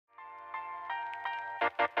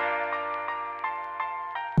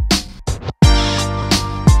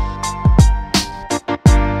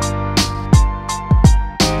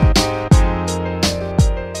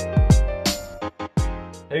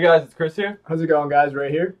Hey guys, it's Chris here. How's it going, guys? Right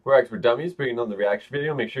here. We're Expert Dummies, bringing on the reaction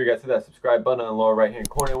video. Make sure you guys hit that subscribe button on the lower right hand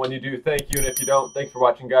corner. When you do, thank you. And if you don't, thanks for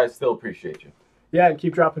watching, guys. Still appreciate you. Yeah, and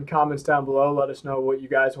keep dropping comments down below. Let us know what you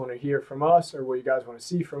guys want to hear from us or what you guys want to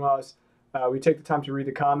see from us. We take the time to read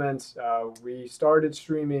the comments. We started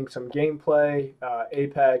streaming some gameplay,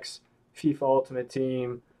 Apex, FIFA Ultimate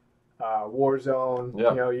Team,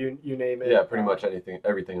 Warzone, you name it. Yeah, pretty much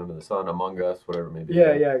everything under the sun, Among Us, whatever it may be.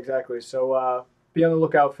 Yeah, exactly. So be on the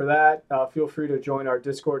lookout for that. Feel free to join our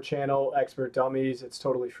Discord channel, Expert Dummies. It's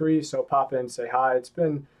totally free, so pop in, say hi. It's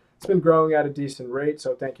been growing at a decent rate,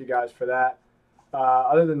 so thank you guys for that.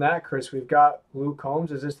 Other than that, Chris, we've got Luke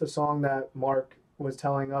Combs. Is this the song that Mark was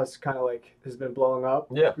telling us kind of like has been blowing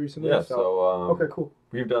up recently? Yeah, so okay, cool.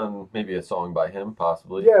 We've done maybe a song by him,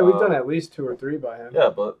 possibly. Yeah, we've done at least 2 or 3 by him. Yeah,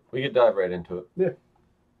 but we could dive right into it. Yeah.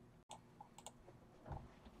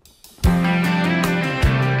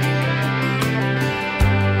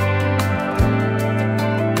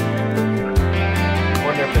 I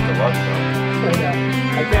wonder if it's a love song. Yeah,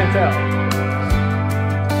 I can't tell.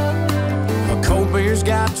 A cold beer's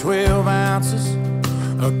got 12 ounces.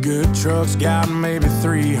 A good truck's got maybe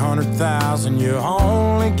 300,000. You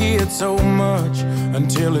only get so much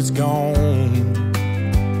until it's gone.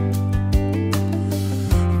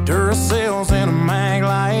 Duracells and a mag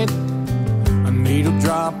light, a needle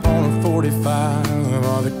drop on a 45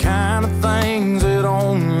 are the kind of things that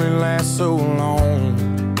only last so long.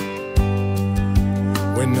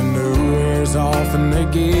 When the new wears off and they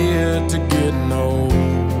get to getting old,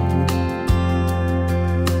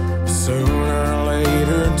 sooner or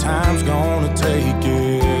later time's gonna take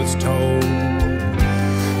its toll.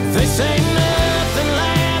 They say nothing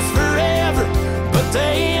lasts forever, but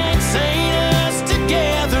they ain't seen us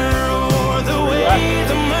together, or the way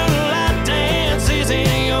the moonlight dances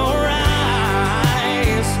in your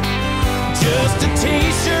eyes. Just a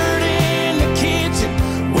t-shirt in the kitchen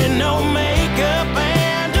with no makeup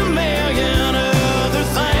and a million other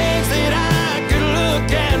things that I could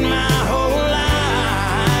look at my whole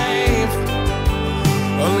life.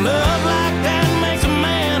 A love like that makes a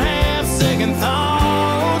man have second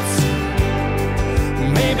thoughts.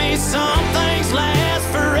 Maybe some things last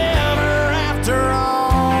forever after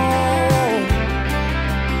all.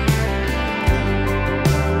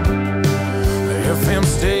 The FM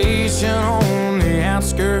station on the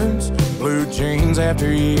outskirts, blue jeans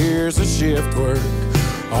after years of shift work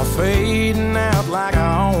are fading out like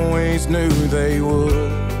I always knew they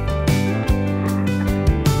would.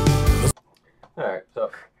 Alright,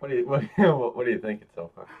 so what do you think so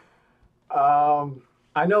far?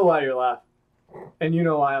 I know why you're laughing, and you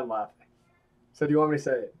know why I'm laughing. So do you want me to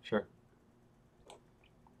say it? Sure.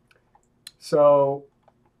 So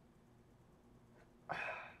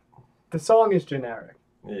the song is generic.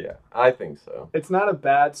 Yeah, I think so. It's not a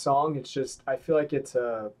bad song. It's just I feel like it's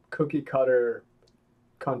a cookie cutter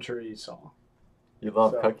country song. You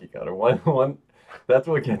love cookie cutter. One that's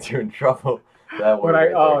what gets you in trouble. That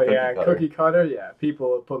word. Cookie cutter. Yeah,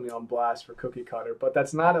 people have put me on blast for cookie cutter, but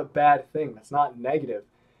that's not a bad thing. That's not negative.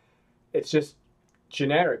 It's just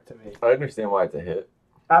generic to me. I understand why it's a hit.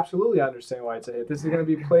 Absolutely, I understand why it's a hit. This is going to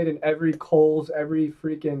be played in every Kohl's, every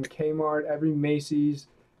freaking Kmart, every Macy's.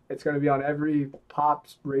 It's going to be on every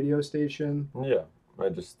Pops radio station. Yeah, I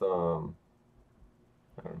just I don't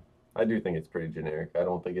know. I do think it's pretty generic. I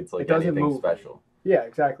don't think it's like anything special. Yeah,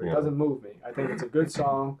 exactly. It doesn't move me. I think it's a good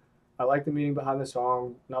song. I like the meaning behind the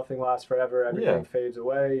song. Nothing lasts forever. Everything fades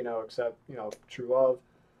away, except, true love.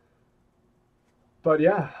 But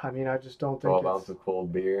yeah, I mean, I just don't think 12 ounces of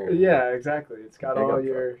cold beer. Yeah, exactly. It's got all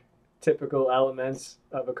your typical elements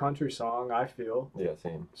of a country song, I feel. Yeah,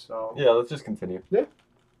 same. So yeah, let's just continue. Yeah.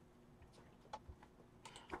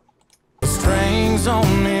 The strings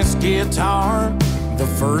on this guitar, the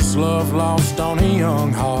first love lost on a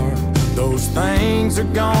young heart. Those things are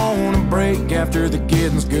gonna break after the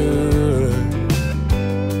getting's good,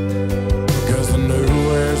 because the new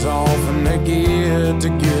wears off and they get to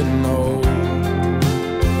getting old.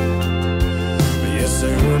 But yeah,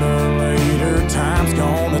 sooner or later time's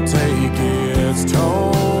gonna take its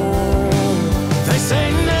toll. They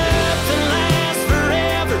say nothing lasts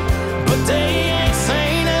forever, but they ain't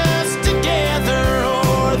seen us together,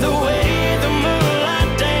 or the way the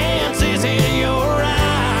moonlight dances in your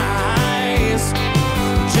eyes.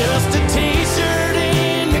 Just a t-shirt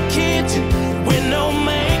in the kitchen with no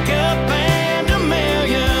makeup and a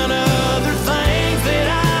million other things that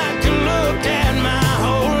I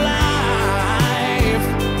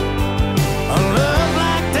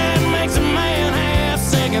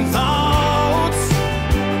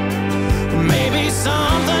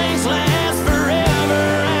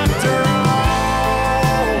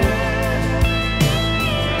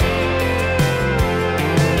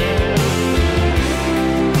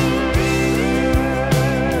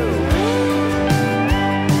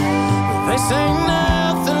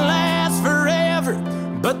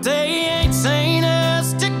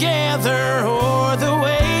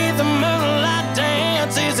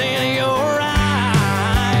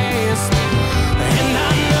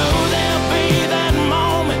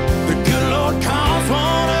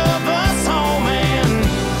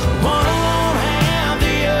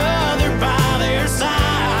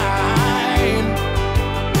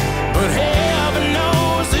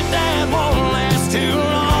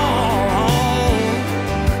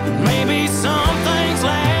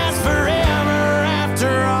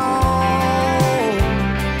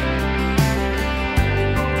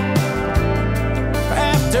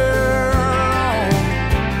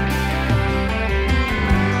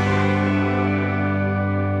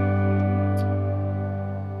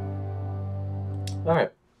All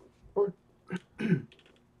right.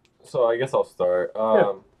 So I guess I'll start.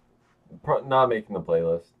 Not making the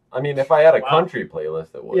playlist. I mean, if I had a country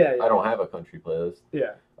playlist, it would. Yeah, I don't have a country playlist.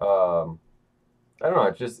 Yeah. I don't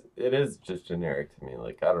know. It is just generic to me.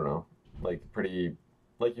 Like, I don't know. Like, pretty,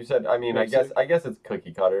 like you said. I mean, I guess it's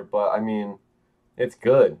cookie cutter, but I mean, it's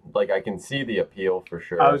good. Like, I can see the appeal for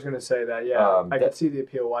sure. I was gonna say that. Yeah, I can see the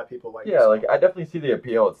appeal why people like. Yeah, like I definitely see the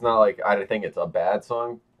appeal. It's not like I think it's a bad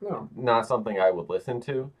song. No. Not something I would listen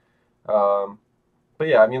to. But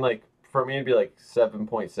yeah, I mean, like for me, it'd be like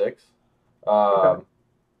 7.6. Okay.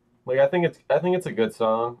 Like I think it's a good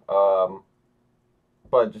song.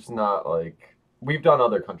 But just not like we've done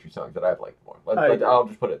other country songs that I've liked more. I'll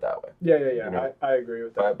just put it that way. Yeah. You know? I agree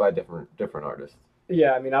with that. By different artists.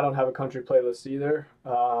 Yeah, I mean, I don't have a country playlist either.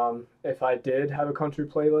 If I did have a country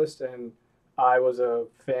playlist and I was a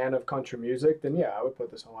fan of country music, then yeah, I would put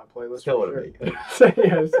this on my playlist. Still for wouldn't sure. make it.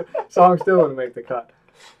 Yeah, song still wouldn't make the cut.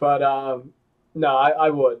 But no, I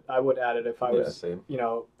would add it if I was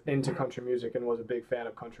into country music and was a big fan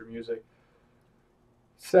of country music.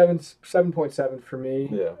 7.7 for me.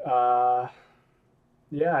 Yeah.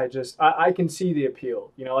 Yeah, I can see the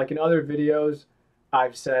appeal. You know, like in other videos,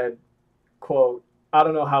 I've said, quote, I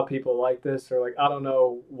don't know how people like this, or like, I don't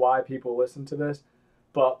know why people listen to this,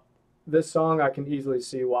 but this song, I can easily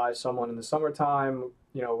see why someone in the summertime,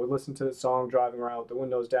 would listen to this song driving around with the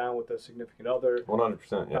windows down with a significant other.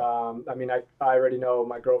 100%, yeah. I mean, I already know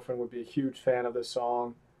my girlfriend would be a huge fan of this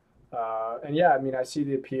song. And yeah, I mean, I see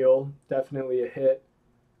the appeal, definitely a hit.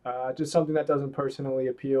 Just something that doesn't personally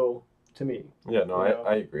appeal to me. Yeah, no,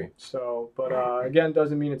 I agree. So, but again,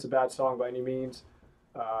 doesn't mean it's a bad song by any means.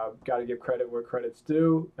 Got to give credit where credit's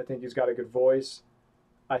due. I think he's got a good voice.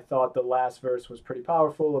 I thought the last verse was pretty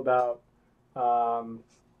powerful about,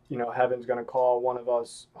 heaven's going to call one of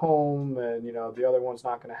us home, and the other one's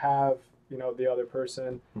not going to have, the other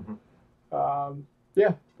person. Mm-hmm.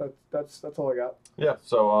 Yeah, that's all I got. Yeah.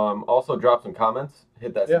 So also drop some comments,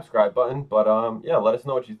 hit that subscribe button. But yeah, let us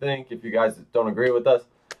know what you think. If you guys don't agree with us,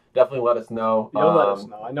 definitely let us know. You'll let us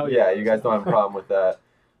know. I know. Yeah, you guys don't have a problem with that.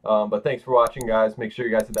 But thanks for watching, guys. Make sure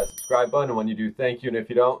you guys hit that subscribe button. And when you do, thank you. And if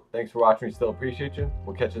you don't, thanks for watching. We still appreciate you.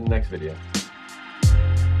 We'll catch you in the next video.